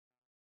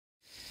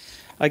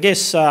I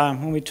guess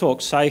when we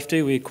talk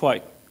safety, we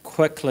quite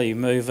quickly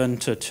move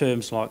into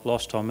terms like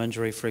lost time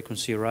injury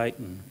frequency rate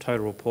and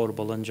total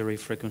reportable injury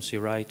frequency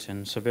rate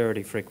and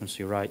severity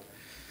frequency rate.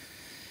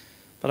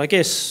 But I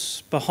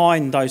guess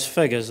behind those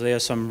figures there are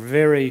some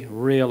very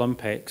real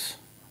impacts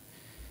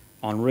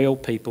on real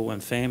people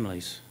and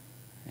families.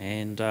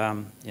 And,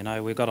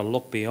 we've got to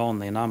look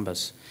beyond their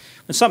numbers.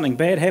 When something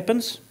bad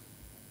happens,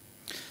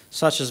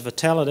 such as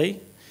fatality,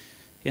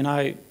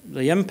 the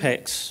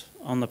impacts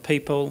on the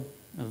people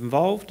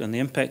involved and the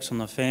impacts on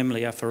the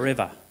family are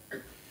forever.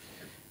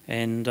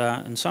 And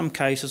in some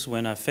cases,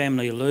 when a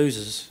family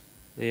loses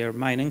their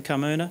main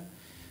income earner,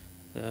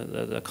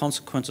 the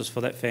consequences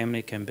for that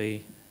family can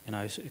be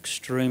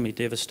extremely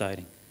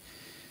devastating.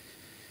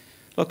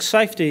 Look,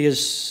 safety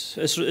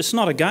it's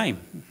not a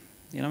game.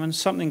 When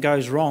something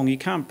goes wrong, you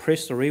can't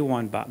press the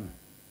rewind button,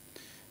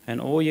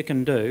 and all you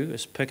can do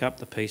is pick up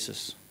the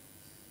pieces.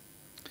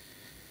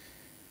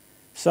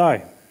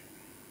 So,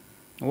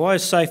 why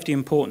is safety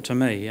important to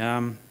me?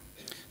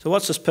 So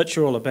what's this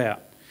picture all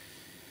about?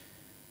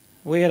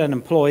 We had an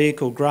employee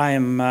called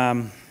Graham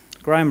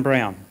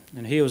Brown,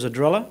 and he was a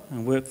driller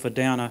and worked for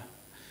Downer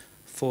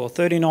for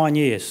 39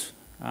 years.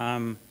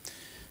 And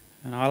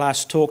I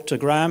last talked to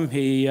Graham.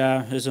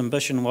 His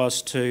ambition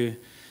was to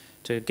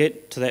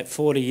get to that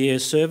 40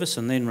 years service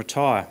and then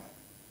retire.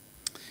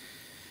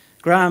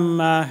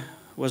 Graham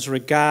was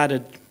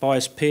regarded by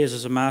his peers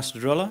as a master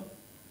driller.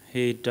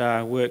 He'd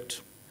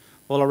worked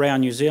all around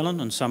New Zealand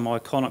on some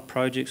iconic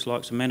projects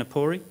like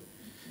Signatories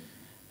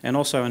and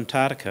also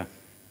Antarctica.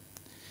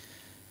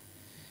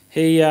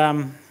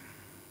 Graham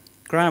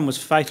was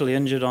fatally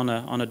injured on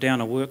a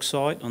Downer work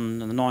site on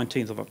the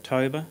 19th of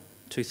October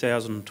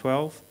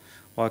 2012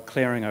 while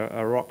clearing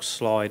a rock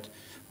slide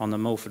on the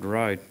Milford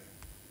Road.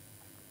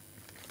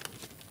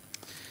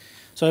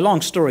 So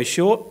long story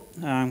short,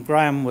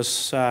 Graham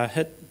was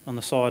hit on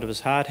the side of his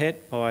hard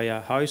hat by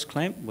a hose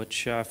clamp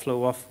which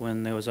flew off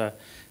when there was a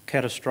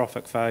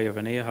catastrophic failure of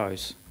an air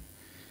hose.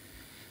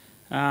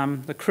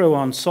 The crew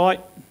on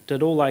site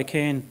did all they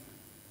can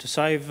to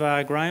save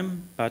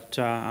Graham, but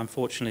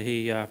unfortunately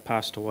he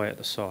passed away at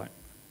the site.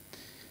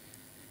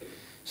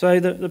 So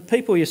the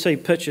people you see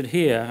pictured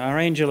here are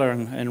Angela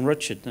and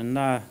Richard, and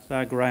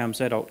they're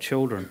Graham's adult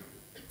children.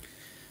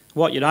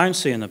 What you don't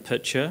see in the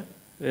picture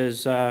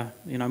is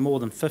more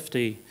than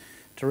 50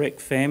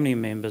 direct family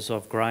members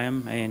of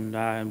Graham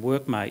and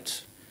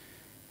workmates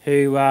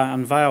who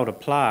unveiled a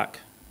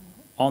plaque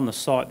on the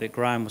site that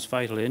Graham was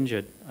fatally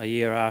injured a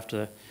year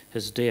after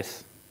his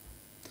death.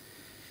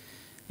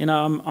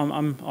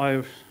 I'm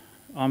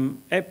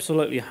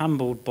absolutely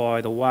humbled by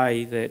the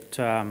way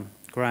that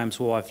Graham's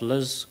wife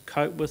Liz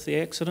coped with the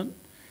accident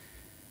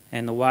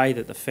and the way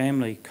that the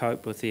family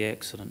coped with the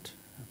accident.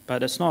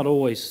 But it's not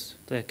always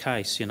the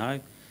case,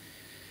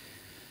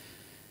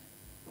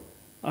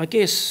 I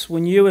guess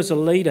when you as a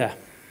leader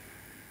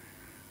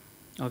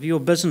of your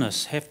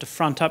business have to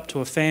front up to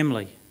a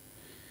family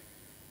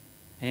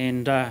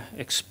and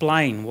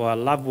explain why a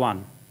loved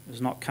one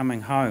is not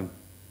coming home,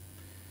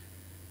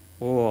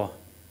 or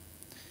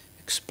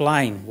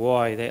explain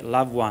why that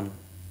loved one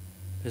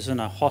is in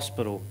a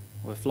hospital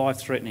with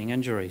life-threatening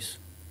injuries.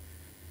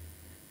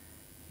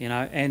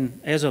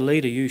 And as a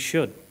leader you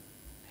should.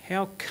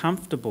 How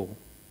comfortable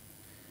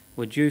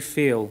would you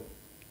feel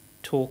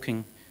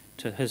talking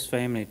to his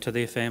family, to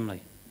their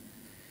family?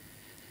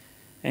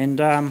 And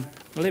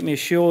let me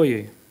assure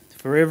you,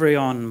 for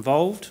everyone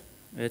involved,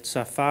 it's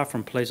a far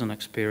from pleasant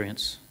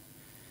experience.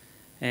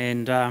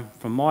 And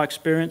from my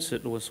experience,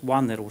 it was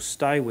one that will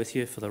stay with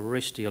you for the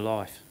rest of your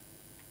life.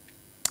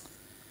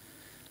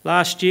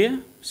 Last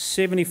year,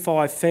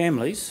 75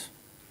 families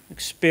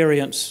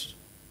experienced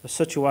the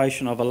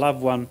situation of a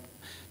loved one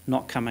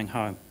not coming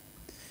home.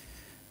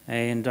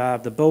 And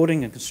the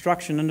building and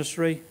construction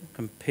industry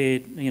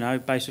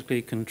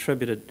basically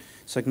contributed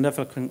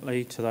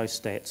significantly to those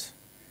stats.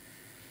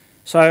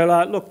 So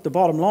look, the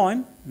bottom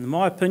line, in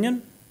my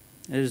opinion,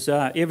 is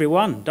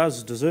everyone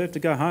does deserve to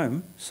go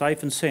home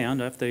safe and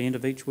sound after the end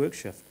of each work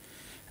shift.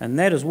 And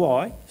that is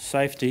why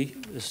safety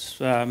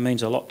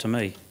means a lot to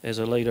me as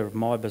a leader of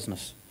my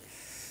business.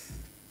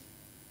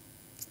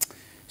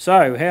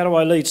 So, how do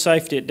I lead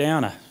safety at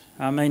Downer?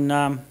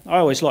 I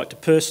always like to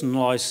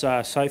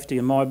personalise safety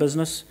in my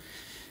business,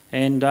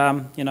 and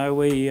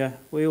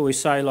we always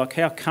say, like,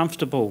 how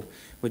comfortable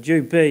would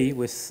you be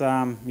with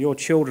your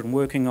children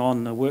working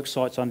on the work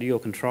sites under your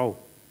control?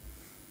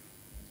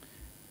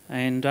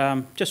 And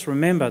just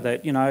remember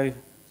that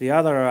the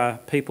other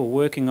people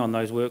working on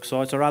those work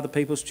sites are other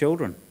people's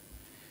children.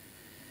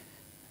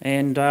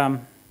 And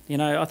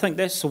I think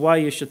that's the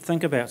way you should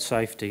think about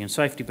safety and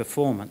safety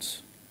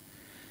performance.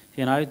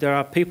 There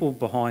are people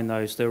behind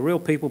those, there are real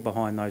people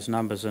behind those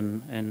numbers,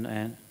 and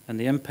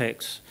the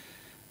impacts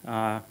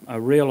are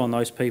real on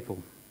those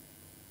people.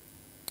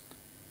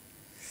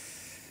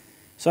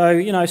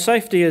 So,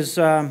 safety is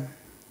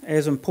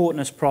as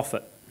important as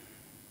profit.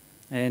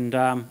 And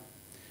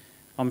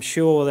I'm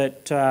sure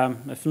that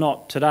if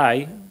not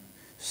today,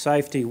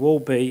 safety will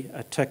be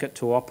a ticket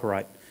to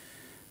operate.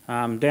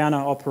 Downer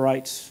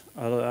operates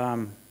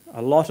a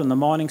lot in the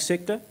mining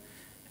sector,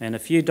 and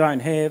if you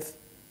don't have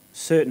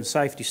certain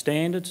safety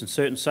standards and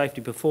certain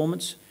safety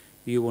performance,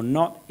 you will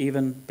not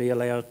even be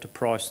allowed to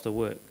price the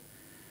work.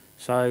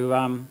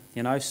 So,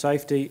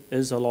 safety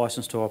is a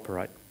licence to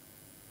operate.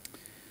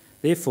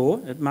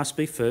 Therefore, it must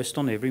be first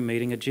on every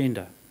meeting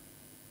agenda.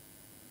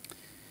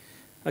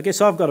 I guess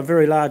I've got a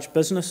very large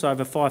business,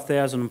 over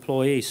 5,000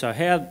 employees, so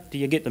how do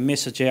you get the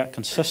message out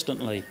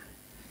consistently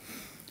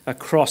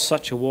across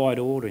such a wide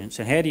audience,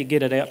 and how do you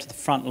get it out to the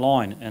front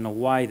line in a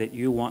way that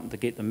you want to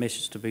get the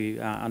message to be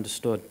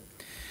understood?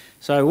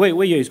 So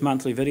we use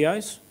monthly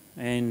videos,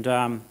 and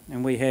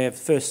we have,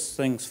 first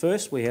things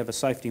first, we have a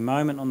safety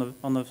moment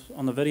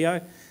on the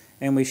video,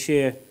 and we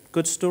share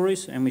good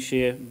stories and we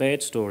share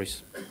bad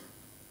stories.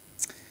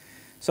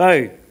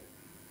 So,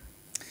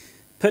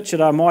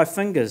 pictured are my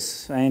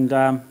fingers, and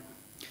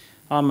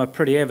I'm a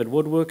pretty avid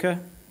woodworker.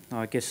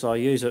 I guess I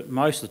use it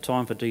most of the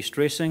time for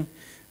de-stressing.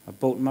 I've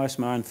bought most of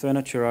my own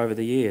furniture over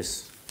the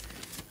years.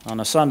 On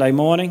a Sunday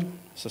morning,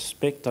 I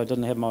suspect I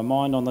didn't have my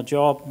mind on the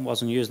job,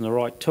 wasn't using the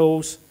right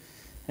tools,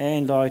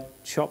 and I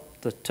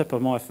chopped the tip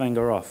of my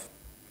finger off.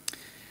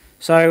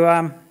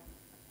 So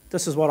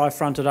this is what I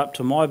fronted up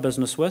to my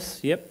business with.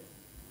 Yep,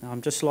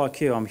 I'm just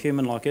like you, I'm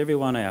human like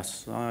everyone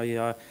else.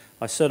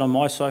 I sit on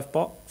my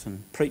soapbox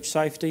and preach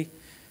safety,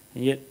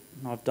 and yet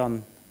I've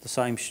done the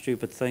same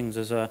stupid things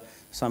as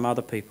some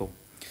other people.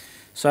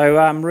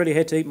 So really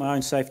had to eat my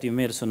own safety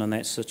medicine in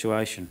that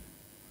situation.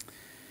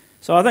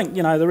 So I think,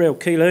 the real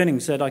key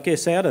learnings that I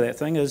guess out of that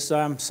thing is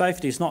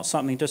safety is not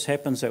something that just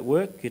happens at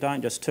work. You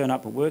don't just turn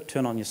up at work,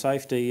 turn on your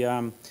safety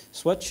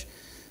switch,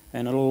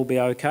 and it'll all be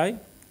okay.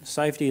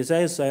 Safety is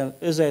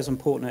as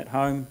important at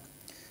home,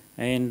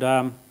 and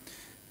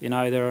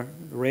the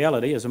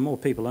reality is there are more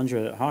people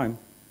injured at home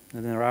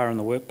than there are in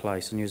the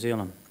workplace in New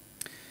Zealand.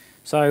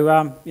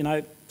 So,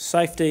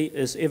 safety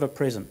is ever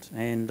present,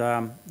 and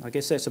I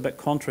guess that's a bit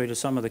contrary to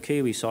some of the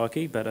Kiwi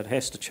psyche, but it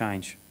has to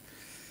change.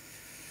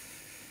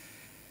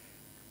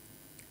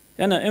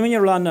 And when you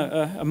run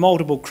a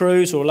multiple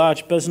crews or a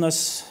large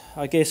business,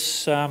 I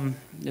guess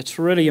it's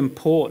really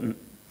important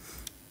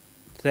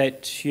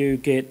that you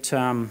get,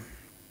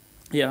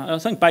 I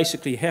think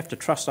basically you have to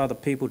trust other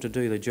people to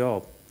do the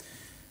job.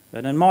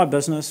 But in my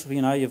business,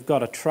 you've got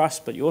to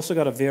trust, but you also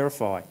got to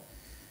verify.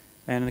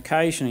 And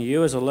occasionally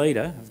you as a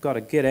leader have got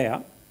to get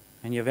out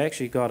and you've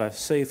actually got to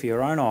see for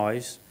your own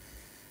eyes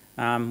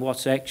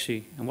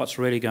what's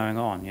really going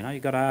on.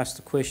 You've got to ask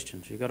the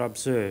questions, you've got to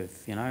observe,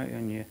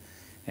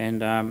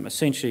 and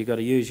essentially you've got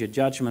to use your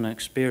judgment and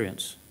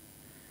experience.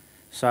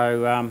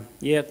 So,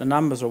 the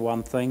numbers are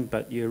one thing,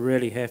 but you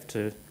really have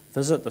to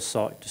visit the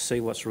site to see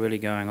what's really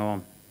going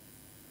on.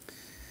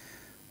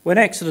 When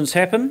accidents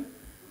happen,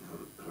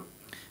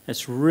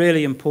 it's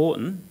really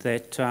important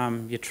that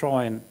you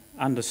try and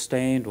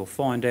understand or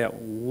find out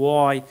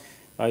why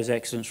those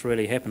accidents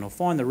really happen, or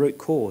find the root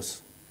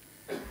cause.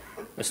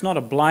 It's not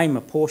a blame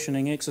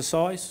apportioning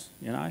exercise,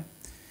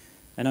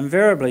 and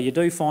invariably you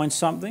do find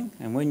something,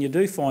 and when you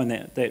do find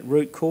that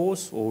root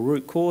cause or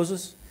root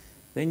causes,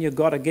 then you've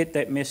got to get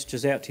that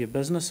messages out to your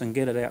business and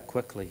get it out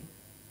quickly.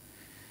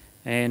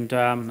 And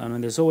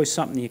there's always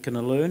something you can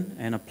learn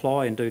and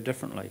apply and do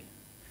differently.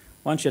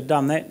 Once you've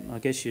done that, I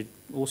guess you've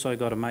also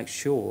got to make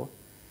sure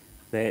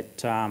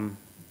that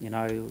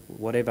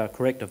whatever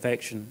corrective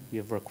action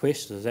you've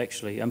requested is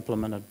actually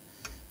implemented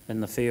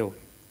in the field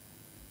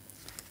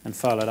and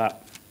followed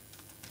up.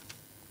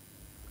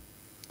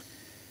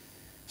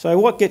 So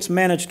what gets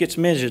managed gets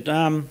measured.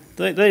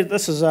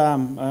 This is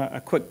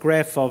a quick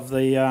graph of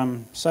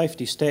the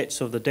safety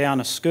stats of the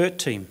Downer skirt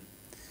team.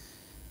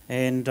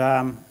 And,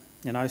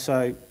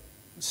 so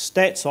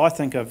stats I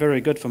think are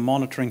very good for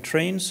monitoring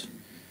trends.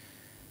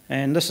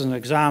 And this is an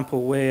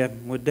example where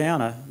with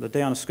Downer, the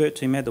Downer skirt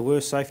team had the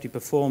worst safety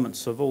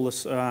performance of all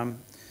the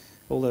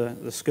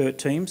skirt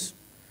teams,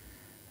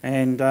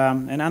 and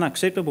an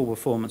unacceptable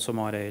performance, I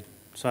might add.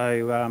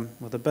 So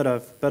with a bit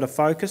of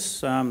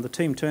focus, the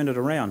team turned it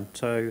around.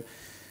 So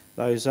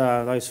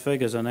those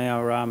figures are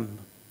now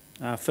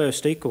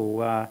first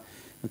equal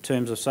in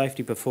terms of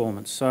safety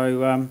performance.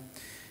 So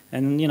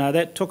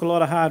that took a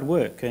lot of hard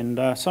work,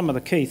 and some of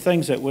the key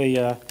things that we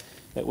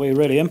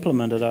really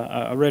implemented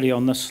are really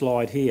on this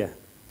slide here.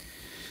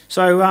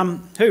 So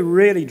who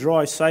really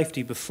drives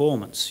safety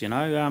performance?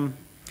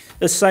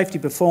 Is safety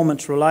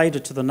performance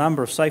related to the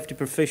number of safety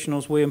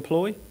professionals we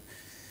employ?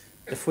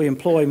 If we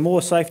employ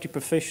more safety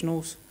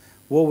professionals,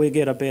 will we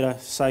get a better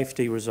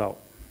safety result?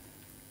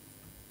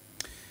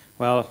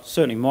 Well,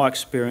 certainly my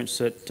experience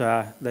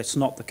that's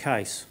not the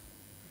case.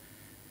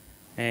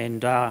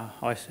 And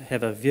I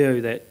have a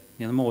view that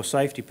the more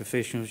safety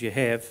professionals you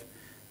have,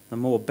 the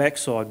more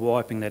backside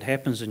wiping that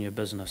happens in your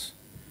business.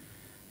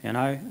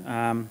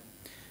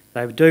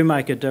 They do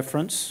make a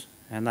difference,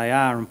 and they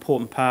are an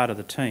important part of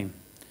the team.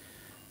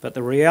 But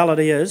the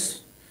reality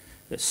is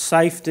that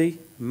safety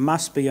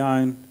must be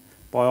owned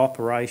by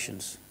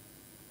operations.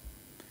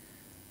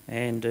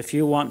 And if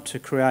you want to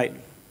create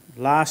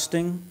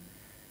lasting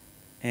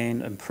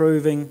and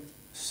improving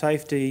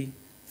safety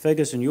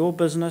figures in your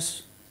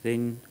business,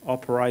 then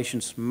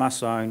operations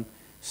must own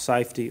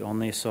safety on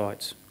their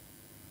sites.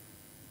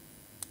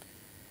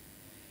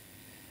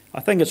 I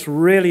think it's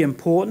really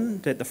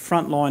important that the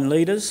frontline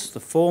leaders, the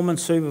foremen,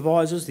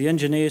 supervisors, the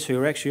engineers who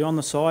are actually on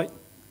the site,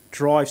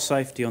 drive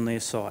safety on their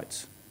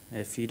sites.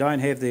 If you don't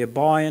have their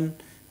buy-in,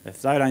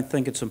 if they don't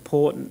think it's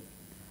important,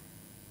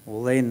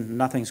 well then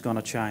nothing's going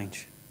to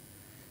change.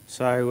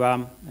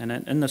 So and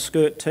in the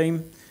SCIRT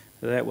team,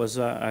 that was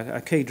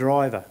a key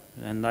driver,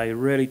 and they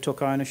really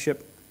took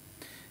ownership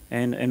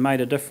and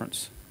made a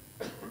difference.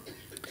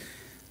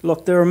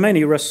 Look, there are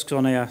many risks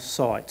on our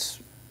sites.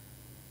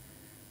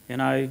 You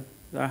know,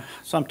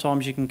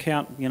 sometimes you can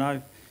count,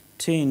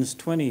 10s,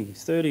 20,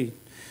 30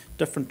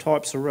 different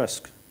types of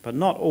risk, but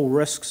not all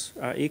risks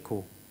are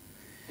equal.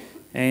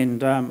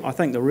 And I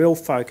think the real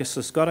focus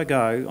has got to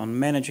go on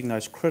managing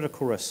those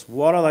critical risks.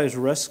 What are those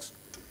risks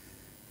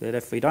that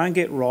if we don't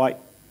get right,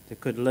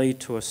 it could lead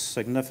to a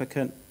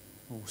significant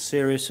or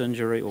serious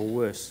injury or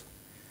worse?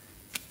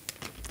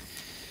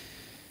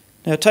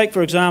 Now take,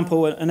 for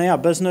example, in our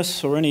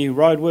business or any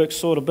roadworks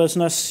sort of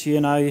business,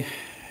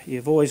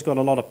 you've always got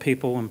a lot of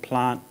people and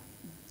plant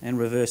and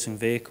reversing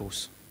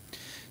vehicles.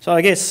 So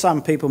I guess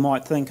some people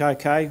might think,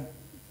 okay,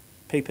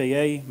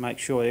 PPE, make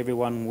sure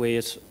everyone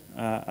wears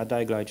a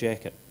day-glow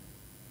jacket.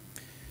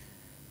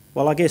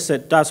 Well, I guess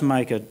that does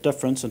make a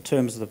difference in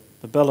terms of the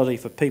ability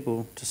for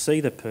people to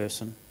see the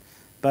person,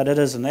 but it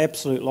is an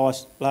absolute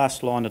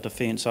last line of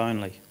defence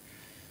only.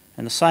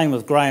 And the same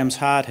with Graham's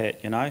hard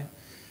hat,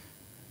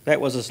 That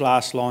was his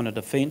last line of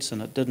defence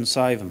and it didn't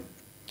save him.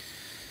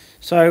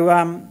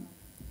 So,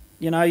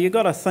 you've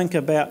got to think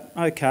about,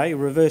 okay,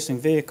 reversing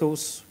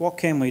vehicles, what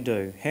can we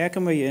do? How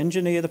can we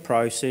engineer the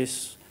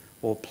process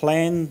or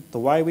plan the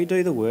way we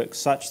do the work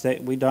such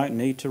that we don't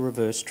need to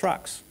reverse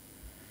trucks?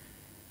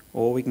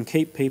 Or we can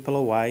keep people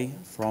away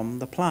from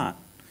the plant.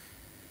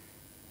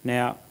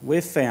 Now,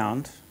 we've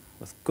found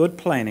with good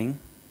planning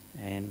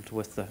and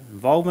with the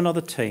involvement of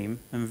the team,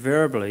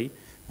 invariably,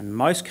 in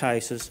most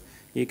cases,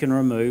 you can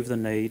remove the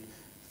need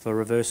for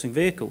reversing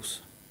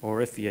vehicles.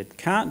 Or if you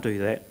can't do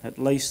that, at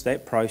least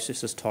that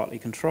process is tightly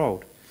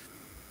controlled.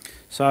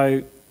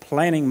 So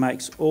planning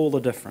makes all the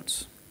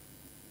difference.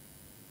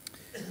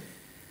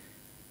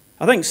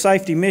 I think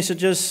safety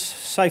messages,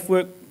 safe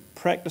work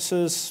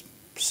practices,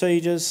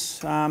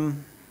 procedures,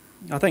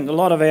 I think a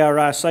lot of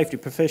our safety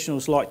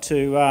professionals like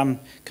to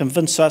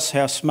convince us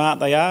how smart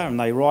they are, and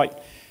they write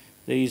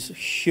these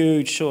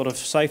huge sort of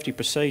safety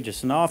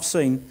procedures. And I've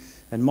seen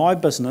in my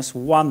business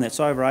one that's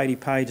over 80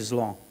 pages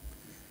long.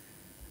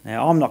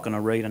 Now, I'm not going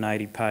to read an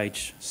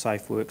 80-page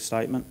safe work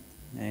statement,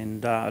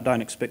 and I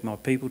don't expect my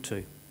people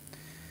to.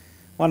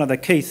 One of the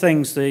key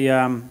things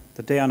the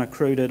Downer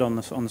crew did on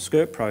the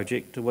SCIRT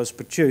project was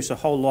produce a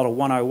whole lot of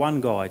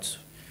 101 guides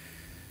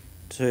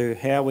to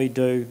how we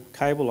do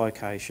cable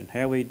location,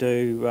 how we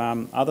do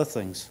other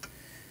things.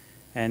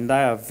 And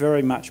they are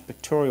very much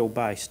pictorial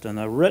based, and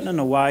they're written in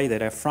a way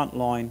that our front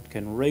line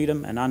can read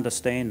them and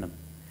understand them.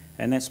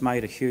 And that's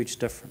made a huge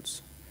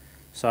difference.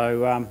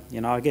 So,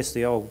 I guess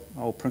the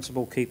old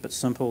principle, keep it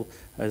simple,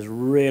 is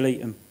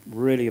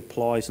really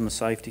applies in the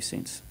safety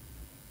sense.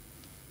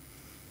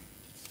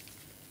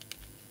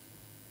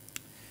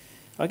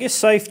 I guess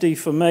safety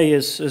for me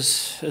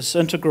is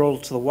integral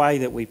to the way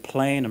that we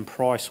plan and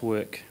price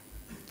work.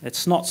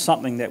 It's not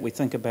something that we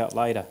think about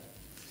later,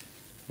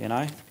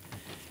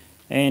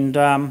 And,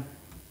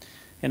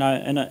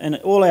 in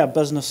all our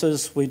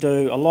businesses, we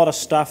do a lot of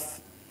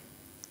stuff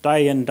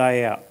day in,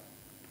 day out.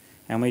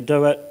 And we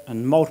do it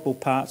in multiple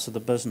parts of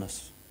the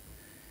business.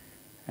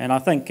 And I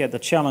think the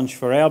challenge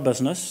for our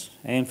business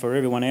and for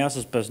everyone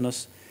else's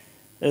business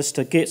is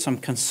to get some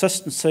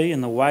consistency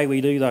in the way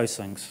we do those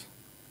things.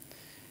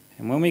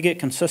 And when we get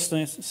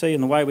consistency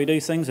in the way we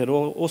do things, it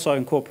also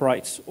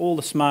incorporates all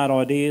the smart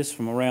ideas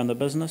from around the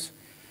business,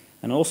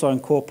 and also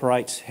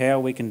incorporates how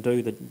we can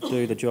do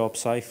the job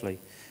safely.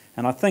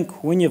 And I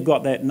think when you've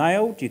got that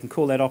nailed, you can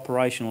call that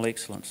operational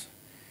excellence.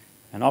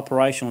 And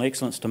operational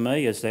excellence to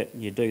me is that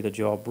you do the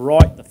job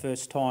right the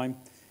first time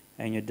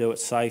and you do it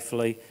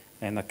safely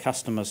and the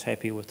customer's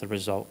happy with the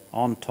result,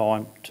 on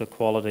time, to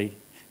quality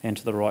and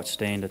to the right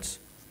standards.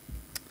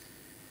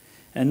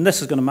 And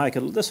this is going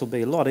to this will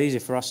be a lot easier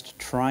for us to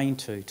train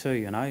too,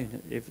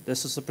 If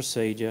this is the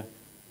procedure,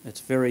 it's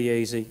very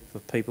easy for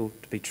people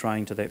to be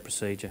trained to that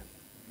procedure.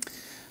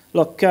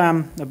 Look,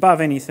 above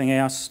anything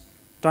else,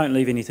 don't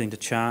leave anything to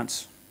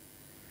chance.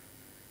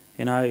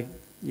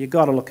 You've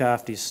got to look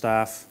after your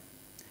staff.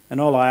 And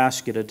all I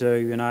ask you to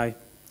do,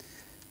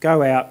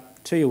 go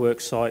out to your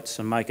work sites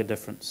and make a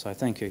difference. So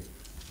thank you.